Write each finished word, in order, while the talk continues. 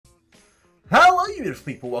you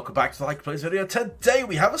beautiful people, welcome back to the Like Plays video. Today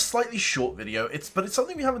we have a slightly short video, but it's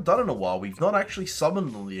something we haven't done in a while. We've not actually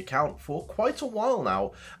summoned on the account for quite a while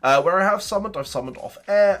now. Where I have summoned, I've summoned off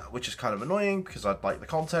air, which is kind of annoying because I'd like the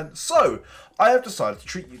content. So I have decided to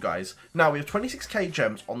treat you guys. Now we have 26k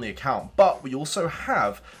gems on the account, but we also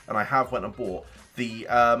have, and I have went and bought, the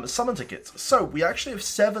summon tickets. So we actually have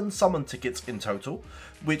 7 summon tickets in total,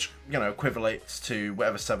 which, you know, equivalates to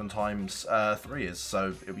whatever 7 times 3 is.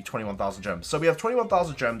 So it'll be 21,000 gems. So we have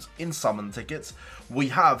 21,000 gems in summon tickets. We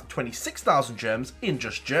have 26,000 gems in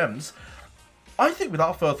just gems. I think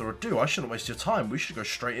without further ado, I shouldn't waste your time. We should go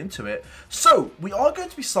straight into it. So we are going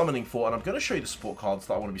to be summoning for, and I'm going to show you the support cards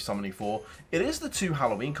that I want to be summoning for. It is the 2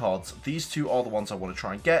 Halloween cards. These 2 are the ones I want to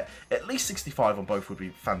try and get. At least 65 on both would be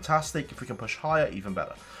fantastic. If we can push higher, even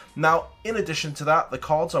better. Now, in addition to that, the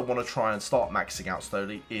cards I want to try and start maxing out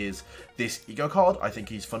slowly is this Ego card. I think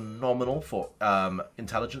he's phenomenal for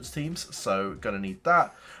intelligence teams, so going to need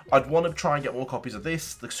that. I'd want to try and get more copies of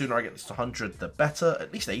this. The sooner I get this to 100, the better.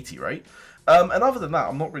 At least 80, right? And other than that,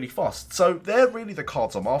 I'm not really fussed. So they're really the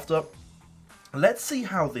cards I'm after. Let's see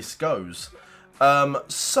how this goes.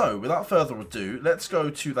 So without further ado, let's go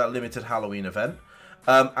to that limited Halloween event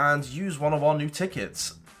and use one of our new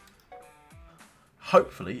tickets.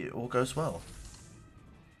 Hopefully it all goes well.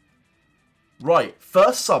 Right,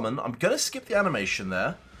 first summon. I'm going to skip the animation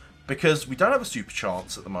there because we don't have a super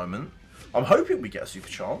chance at the moment. I'm hoping we get a super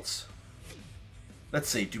chance. Let's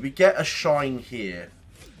see, do we get a shine here?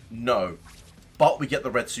 No, but we get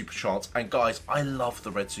the red super chance, and guys, I love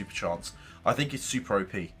the red super chance. I think it's super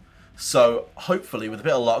OP. So hopefully with a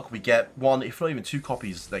bit of luck we get 1, if not even 2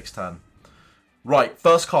 copies next turn. Right,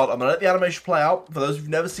 first card. I'm going to let the animation play out. For those who've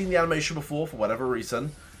never seen the animation before, for whatever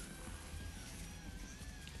reason.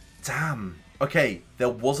 Damn. Okay, there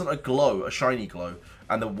wasn't a glow, a shiny glow,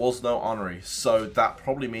 and there was no honorary. So that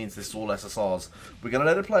probably means this is all SSRs. We're going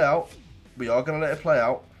to let it play out. We are going to let it play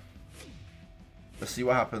out. Let's see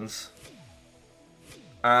what happens.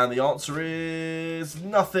 And the answer is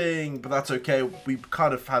nothing, but that's okay. We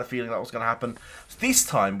kind of had a feeling that was going to happen. So this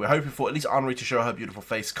time, we're hoping for at least Henri to show her beautiful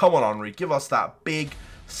face. Come on, Henri, give us that big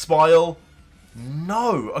smile.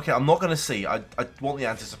 No. Okay, I'm not going to see. I want the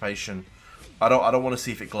anticipation. I don't want to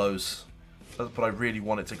see if it glows, but I really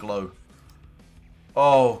want it to glow.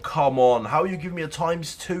 Oh, come on. How are you giving me a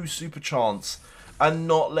 ×2 super chance and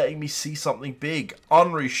not letting me see something big?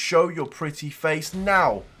 Henri, show your pretty face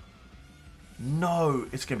now. No,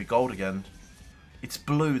 it's going to be gold again. It's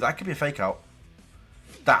blue. That could be a fake out.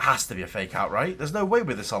 That has to be a fake out, right? There's no way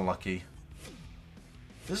we're this unlucky.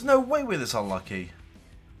 There's no way we're this unlucky.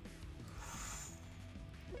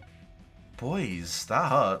 Boys,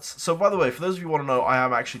 that hurts. So, by the way, for those of you who want to know, I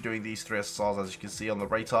am actually doing these 3 SSRs, as you can see on the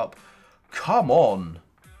rate up. Come on.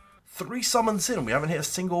 3 summons in, we haven't hit a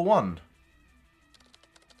single one.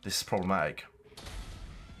 This is problematic.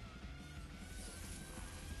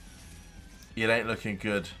 It ain't looking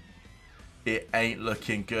good. It ain't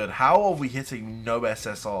looking good. How are we hitting no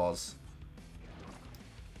SSRs?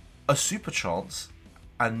 A super chance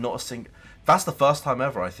and not a single... That's the first time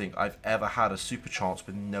ever, I think, I've ever had a super chance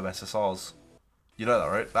with no SSRs. You know that,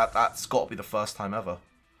 right? That's got to be the first time ever.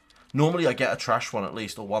 Normally I get a trash one at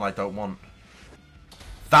least, or one I don't want.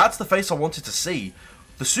 That's the face I wanted to see.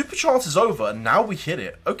 The super chance is over, and now we hit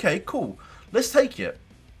it. Okay, cool. Let's take it.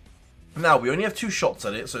 Now, we only have 2 shots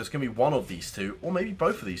at it, so it's going to be one of these 2, or maybe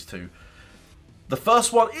both of these 2. The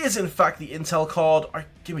first one is, in fact, the Intel card.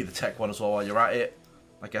 Give me the tech one as well while you're at it.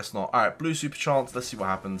 I guess not. Alright, blue super chance. Let's see what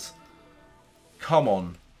happens. Come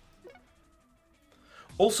on.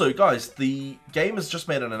 Also, guys, the game has just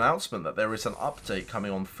made an announcement that there is an update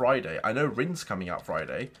coming on Friday. I know Rin's coming out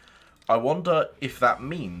Friday. I wonder if that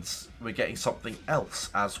means we're getting something else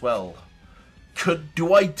as well.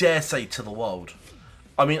 Do I dare say to the world?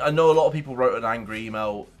 I mean, I know a lot of people wrote an angry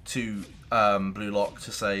email to Blue Lock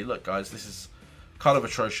to say, look, guys, this is kind of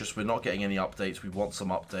atrocious. We're not getting any updates. We want some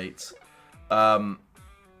updates. Alright,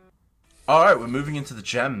 we're moving into the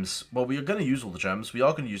gems. Well, we are going to use all the gems. We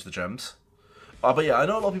are going to use the gems. But yeah, I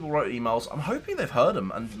know a lot of people wrote emails. I'm hoping they've heard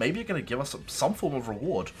them and maybe they're going to give us some form of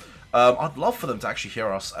reward. I'd love for them to actually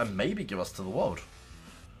hear us and maybe give us to the world.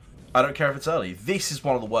 I don't care if it's early. This is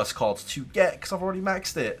one of the worst cards to get because I've already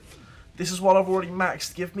maxed it. This is what I've already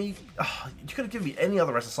maxed. Give me... you could have given me any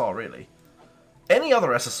other SSR, really. Any other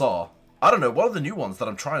SSR. I don't know. One of the new ones that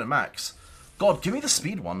I'm trying to max. God, give me the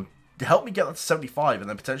speed one. To help me get that to 75 and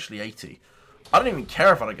then potentially 80. I don't even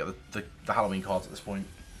care if I don't get the Halloween cards at this point.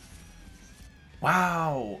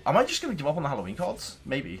 Wow. Am I just going to give up on the Halloween cards?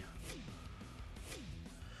 Maybe.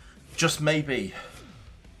 Just maybe.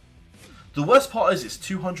 The worst part is it's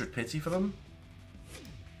 200 pity for them.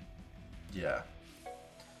 Yeah.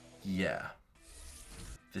 Yeah.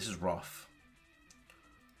 This is rough.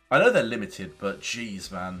 I know they're limited, but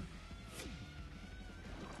jeez, man.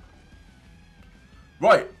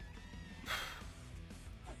 Right.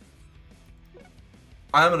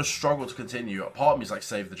 I am going to struggle to continue. Part of me is like,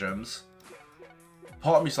 save the gems.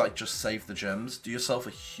 Part of me is like, just save the gems. Do yourself a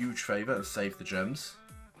huge favor and save the gems.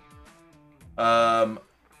 I'm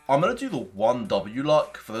going to do the 1 W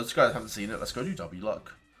luck. For those guys who haven't seen it, let's go do W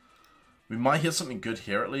luck. We might hear something good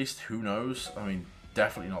here at least. Who knows? I mean,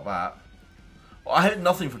 definitely not that. Well, I hit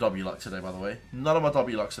nothing for W luck today, by the way. None of my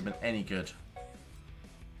W lucks have been any good.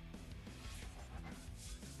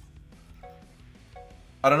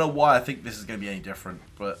 I don't know why I think this is going to be any different,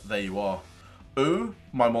 but there you are. Ooh,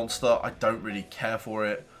 my monster. I don't really care for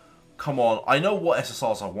it. Come on. I know what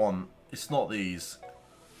SSRs I want. It's not these.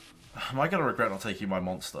 Am I going to regret not taking my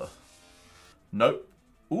monster? Nope.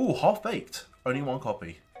 Ooh, half-baked. Only 1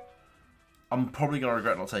 copy. I'm probably going to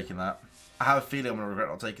regret not taking that. I have a feeling I'm going to regret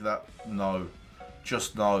not taking that. No.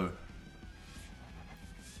 Just no.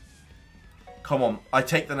 Come on. I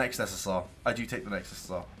take the next SSR. I do take the next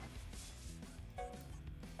SSR.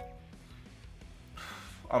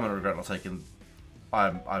 I'm going to regret not taking...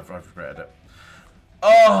 I've regretted it.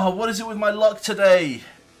 Oh, what is it with my luck today?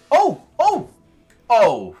 Oh! Oh!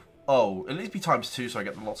 Oh! Oh, at least be ×2 so I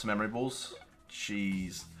get lots of memory balls.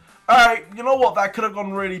 Jeez. Alright, you know what? That could have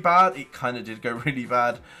gone really bad. It kind of did go really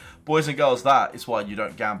bad. Boys and girls, that is why you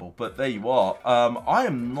don't gamble. But there you are.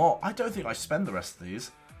 I don't think I spend the rest of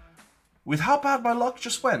these. With how bad my luck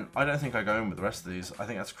just went, I don't think I go in with the rest of these. I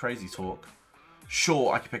think that's crazy talk.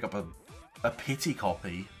 Sure, I could pick up a pity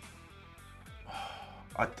copy.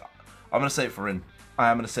 I'm going to save it for in.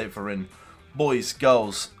 I am going to save it for in. Boys,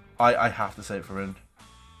 girls, I have to save it for in.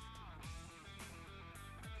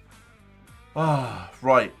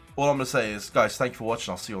 Right. All I'm going to say is, guys, thank you for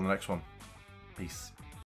watching. I'll see you on the next one. Peace.